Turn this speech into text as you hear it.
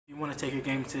want to take your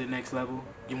game to the next level,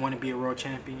 you want to be a world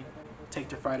champion, take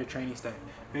the fighter training stack.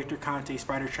 Victor Conte's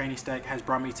fighter training stack has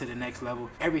brought me to the next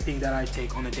level. Everything that I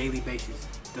take on a daily basis,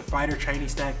 the fighter training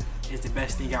stack is the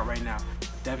best thing out right now.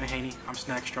 Devin Haney, I'm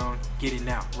Snack Strong. Get it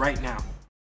now, right now.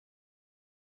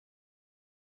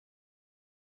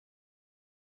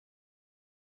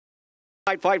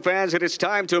 Fight fans, it is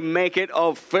time to make it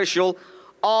official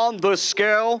on the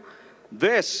scale.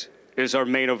 This is our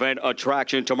main event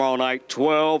attraction tomorrow night.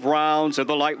 12 rounds in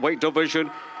the lightweight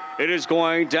division. It is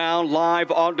going down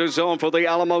live on the zone for the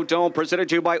Alamo Dome, presented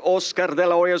to you by Oscar de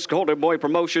la Hoya's Golden Boy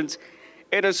Promotions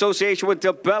in association with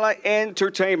DeBella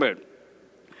Entertainment.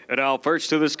 And now first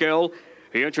to the scale,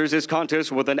 he enters this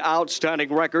contest with an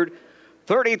outstanding record.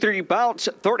 33 bouts,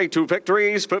 32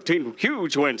 victories, 15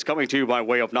 huge wins coming to you by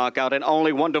way of knockout and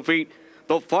only one defeat.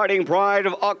 The fighting pride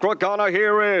of Accra, Ghana,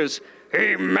 here is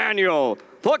Emmanuel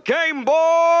the Game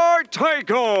Boy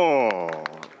Tagoe.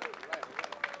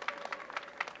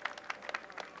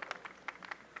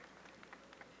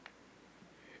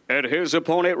 And his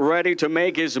opponent ready to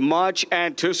make his much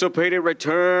anticipated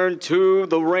return to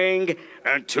the ring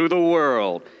and to the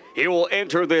world. He will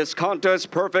enter this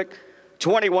contest perfect.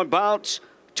 21 bouts,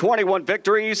 21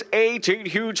 victories, 18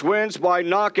 huge wins by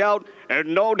knockout,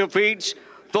 and no defeats.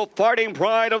 The fighting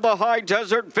pride of the high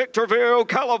desert, Victorville,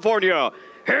 California.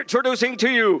 Introducing to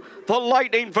you the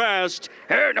lightning fast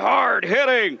and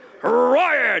hard-hitting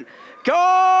Ryan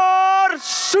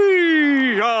Garcia.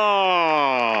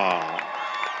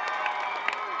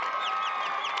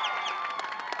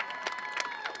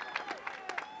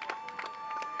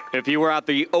 If you were at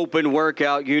the open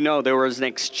workout, you know there was an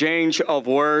exchange of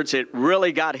words. It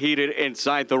really got heated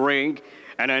inside the ring.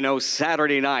 And I know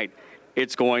Saturday night,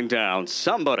 it's going down.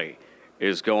 Somebody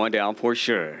is going down for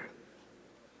sure.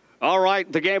 All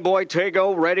right, the Game Boy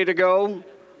Tagoe ready to go.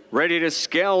 Ready to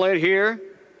scale it here.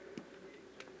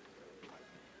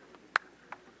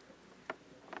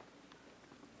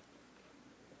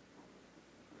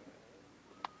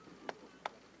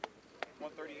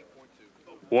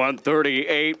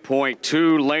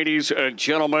 $138.2, ladies and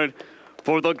gentlemen,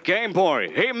 for the Game Boy,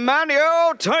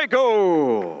 Emmanuel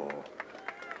Tagoe.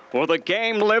 Will the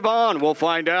game live on? We'll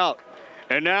find out.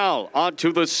 And now,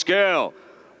 onto the scale.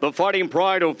 The fighting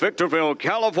pride of Victorville,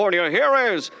 California,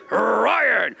 here is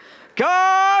Ryan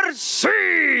Garcia.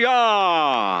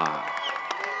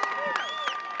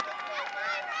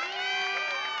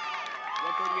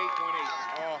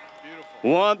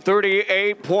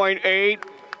 138.8.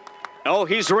 Oh,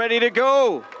 he's ready to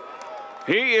go.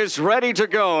 He is ready to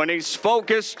go, and he's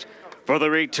focused for the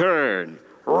return.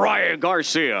 Ryan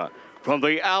Garcia from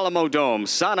the Alamo Dome,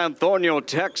 San Antonio,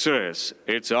 Texas.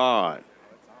 It's on.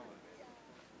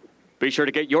 Be sure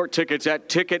to get your tickets at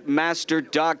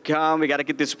Ticketmaster.com. We got to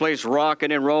get this place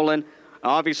rocking and rolling.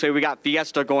 Obviously, we got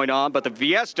Fiesta going on, but the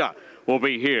Fiesta will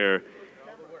be here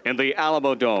in the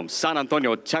Alamo Dome, San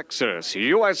Antonio, Texas,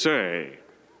 USA.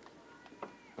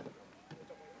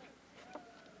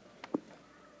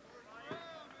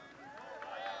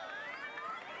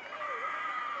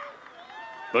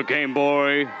 The Game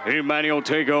Boy, Emmanuel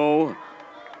Tagoe,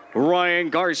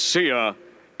 Ryan Garcia.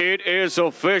 It is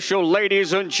official,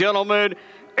 ladies and gentlemen.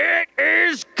 It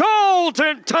is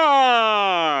golden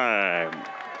time.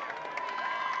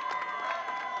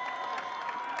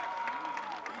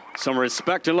 Some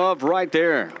respect and love right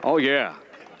there. Oh, yeah.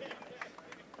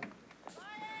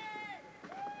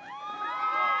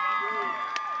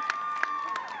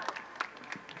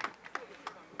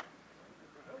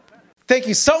 Thank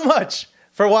you so much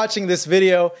for watching this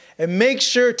video, and make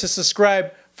sure to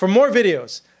subscribe for more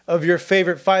videos of your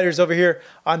favorite fighters over here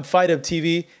on Fight Up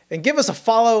TV, and give us a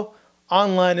follow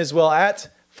online as well at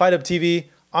Fight Up TV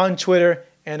on Twitter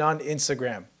and on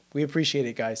Instagram. We appreciate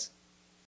it, guys.